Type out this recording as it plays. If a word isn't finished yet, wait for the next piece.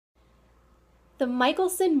The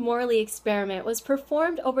Michelson-Morley experiment was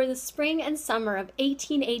performed over the spring and summer of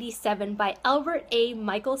 1887 by Albert A.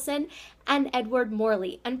 Michelson and Edward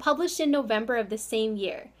Morley and published in November of the same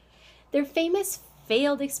year. Their famous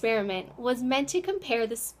failed experiment was meant to compare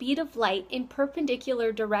the speed of light in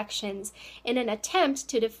perpendicular directions in an attempt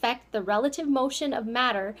to detect the relative motion of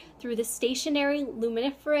matter through the stationary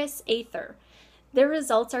luminiferous aether. Their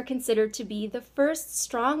results are considered to be the first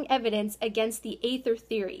strong evidence against the aether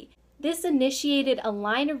theory. This initiated a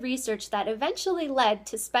line of research that eventually led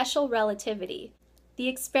to special relativity. The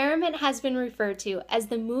experiment has been referred to as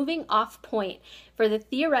the moving off point for the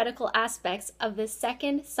theoretical aspects of the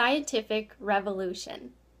second scientific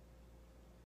revolution.